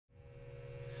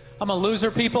I'm a loser,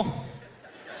 people.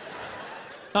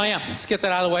 Oh, yeah, let's get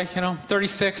that out of the way. You know,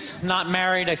 36, not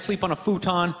married. I sleep on a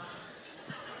futon.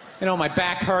 You know, my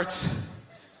back hurts.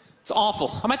 It's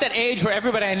awful. I'm at that age where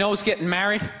everybody I know is getting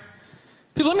married.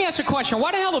 People, let me ask you a question.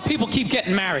 Why the hell do people keep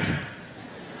getting married? You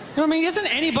know what I mean? Isn't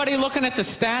anybody looking at the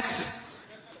stats?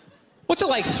 What's it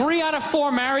like? 3 out of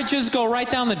 4 marriages go right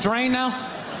down the drain now?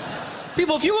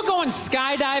 People, if you were going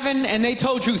skydiving and they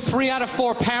told you 3 out of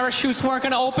 4 parachutes weren't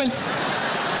going to open,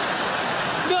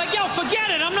 you'd be like, yo, forget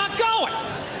it, I'm not going.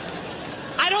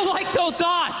 I don't like those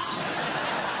odds.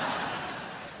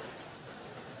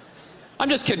 I'm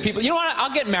just kidding, people. You know what?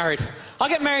 I'll get married. I'll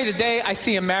get married the day I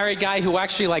see a married guy who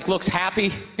actually, like, looks happy.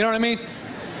 You know what I mean?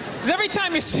 Because every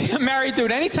time you see a married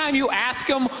dude, anytime you ask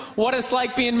them what it's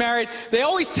like being married, they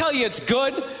always tell you it's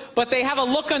good, but they have a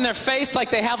look on their face like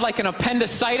they have like an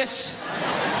appendicitis.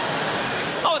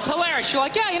 Oh, it's hilarious. You're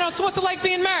like, yeah, you know, so what's it like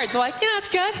being married? They're like, you know, it's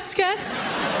good, it's good.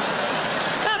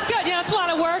 No, it's good, you know, it's a lot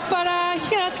of work, but,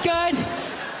 you know, it's good.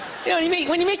 You know,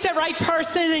 when you meet the right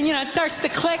person and, you know, it starts to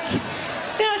click,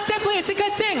 you know, it's a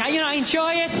good thing. I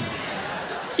enjoy it.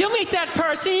 You'll meet that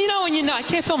person, you know when you know. I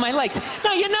can't feel my legs.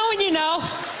 No, you know when you know.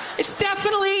 It's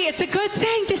a good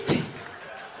thing. Just...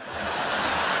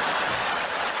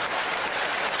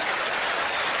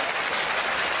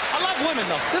 I love women,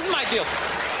 though. This is my deal.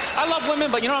 I love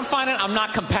women, but you know what I'm finding? I'm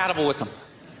not compatible with them.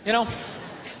 You know?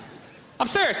 I'm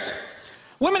serious.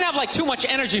 Women have, like, too much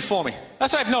energy for me.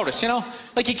 That's what I've noticed, you know?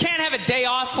 Like, you can't have a day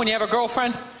off when you have a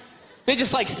girlfriend. They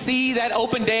just, like, see that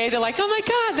open day. They're like, oh, my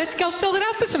God, let's go fill it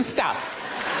up with some stuff.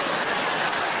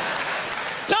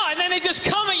 No, and then they just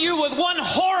come at you with one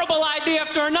horrible idea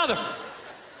after another.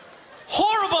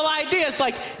 Horrible ideas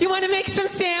like, you want to make some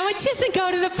sandwiches and go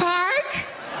to the park?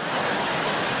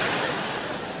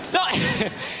 No,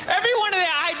 every one of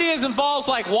their ideas involves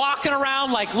like walking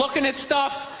around, like looking at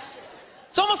stuff.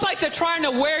 It's almost like they're trying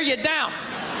to wear you down.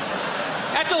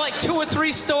 After like 2 or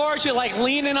 3 stores, you're like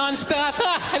leaning on stuff.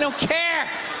 I don't care.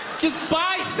 Just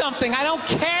buy something. I don't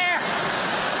care.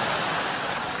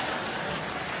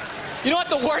 You know what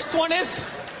the worst one is?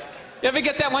 You ever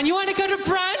get that one? You want to go to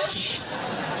brunch?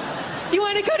 You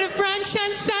want to go to brunch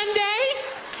on Sunday?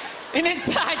 And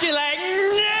inside you're like,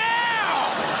 no!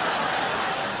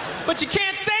 But you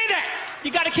can't say that. You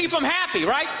got to keep them happy,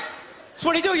 right? So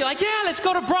what do? You're like, yeah, let's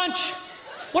go to brunch.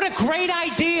 What a great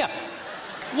idea.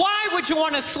 Why would you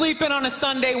want to sleep in on a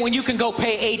Sunday when you can go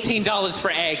pay $18 for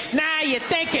eggs? Now you're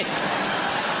thinking.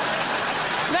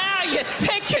 Now you're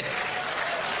thinking.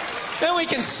 Then we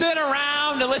can sit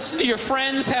around and listen to your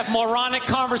friends have moronic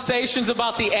conversations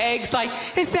about the eggs. Like,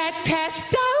 is that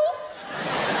pesto?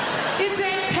 Is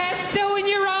that pesto in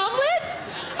your omelet?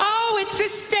 Oh, it's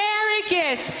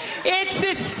asparagus. It's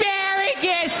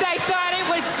asparagus. I thought it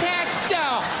was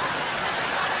pesto.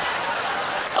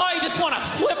 Oh, you just want to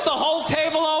flip the whole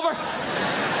table over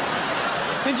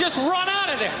and just run out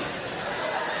of there.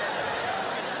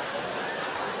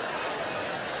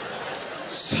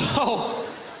 So...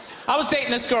 I was dating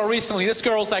this girl recently. This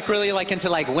girl's like really like into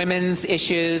like women's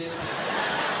issues.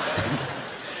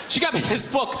 She got me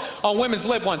this book on women's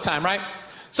lib one time, right?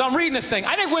 So I'm reading this thing.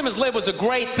 I think women's lib was a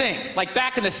great thing. Like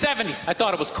back in the 70s, I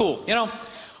thought it was cool, you know?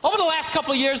 Over the last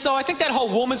couple of years, though, I think that whole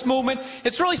women's movement,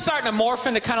 it's really starting to morph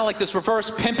into kind of like this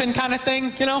reverse pimping kind of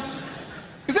thing, you know?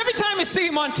 Because every time you see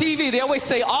them on TV, they always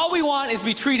say, all we want is to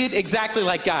be treated exactly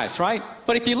like guys, right?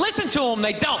 But if you listen to them,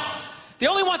 they don't. They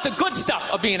only want the good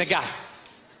stuff of being a guy.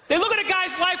 They look at a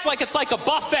guy's life like it's like a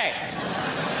buffet.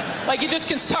 Like you just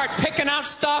can start picking out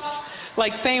stuff,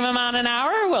 like same amount an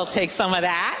hour, we'll take some of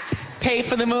that. Pay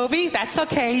for the movie, that's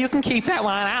okay, you can keep that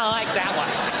one, I don't like that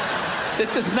one.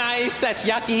 This is nice, that's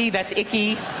yucky, that's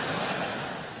icky.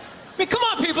 I mean, come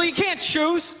on people, you can't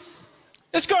choose.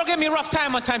 This girl gave me a rough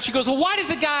time one time. She goes, well, why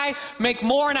does a guy make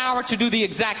more an hour to do the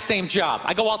exact same job?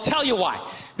 I go, I'll tell you why.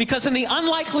 Because in the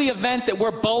unlikely event that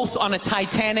we're both on a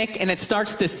Titanic and it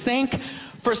starts to sink,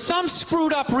 for some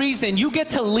screwed up reason, you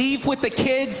get to leave with the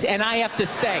kids and I have to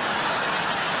stay.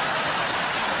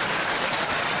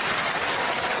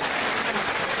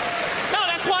 No,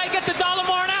 that's why I get the $1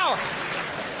 more an hour.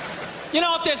 You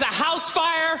know, if there's a house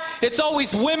fire, it's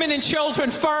always women and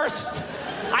children first.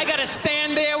 I gotta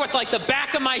stand there with like the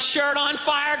back of my shirt on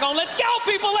fire going, let's go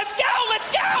people, let's go, let's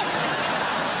go.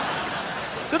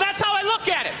 So that's how I look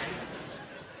at it.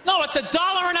 No, it's a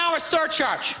 $1 an hour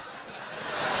surcharge.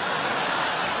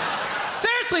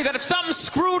 Seriously, that if something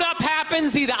screwed up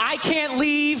happens, either I can't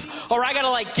leave or I gotta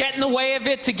like get in the way of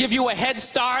it to give you a head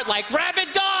start, like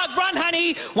rabid dog, run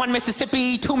honey, 1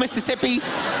 Mississippi, 2 Mississippi.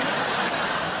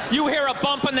 You hear a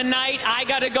bump in the night, I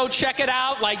gotta go check it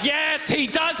out, like yes, he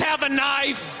does have a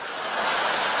knife.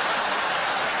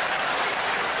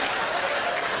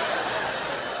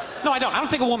 No, I don't. I don't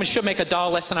think a woman should make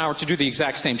 $1 less an hour to do the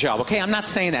exact same job, okay? I'm not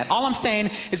saying that. All I'm saying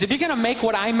is if you're going to make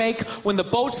what I make when the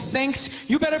boat sinks,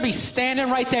 you better be standing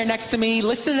right there next to me,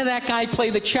 listening to that guy play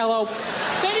the cello.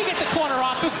 Then you get the corner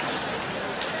office.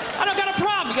 I don't got a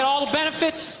problem. You get all the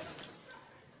benefits.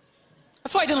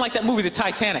 That's why I didn't like that movie, The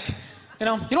Titanic. You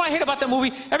know what I hate about that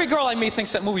movie? Every girl I meet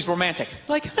thinks that movie's romantic.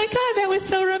 Like, oh my God, that was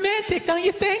so romantic, don't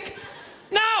you think?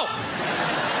 No! No,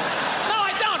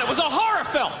 I don't. It was a horror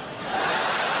film.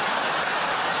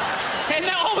 And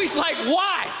they're always like,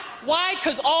 why? Why?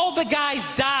 Because all the guys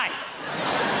died.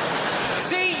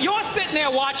 See, you're sitting there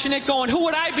watching it going, who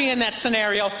would I be in that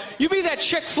scenario? You be that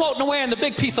chick floating away on the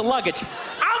big piece of luggage.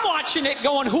 I'm watching it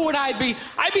going, who would I be?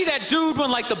 I'd be that dude when,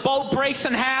 like, the boat breaks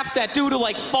in half, that dude who,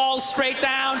 like, falls straight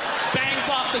down, bangs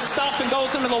off the stuff and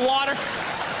goes into the water.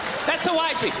 That's who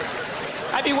I'd be.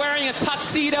 I'd be wearing a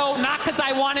tuxedo, not because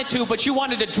I wanted to, but you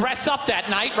wanted to dress up that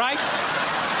night, right?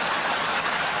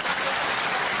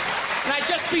 And I'd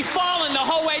just be falling the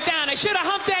whole way down. I should have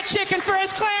humped that chick in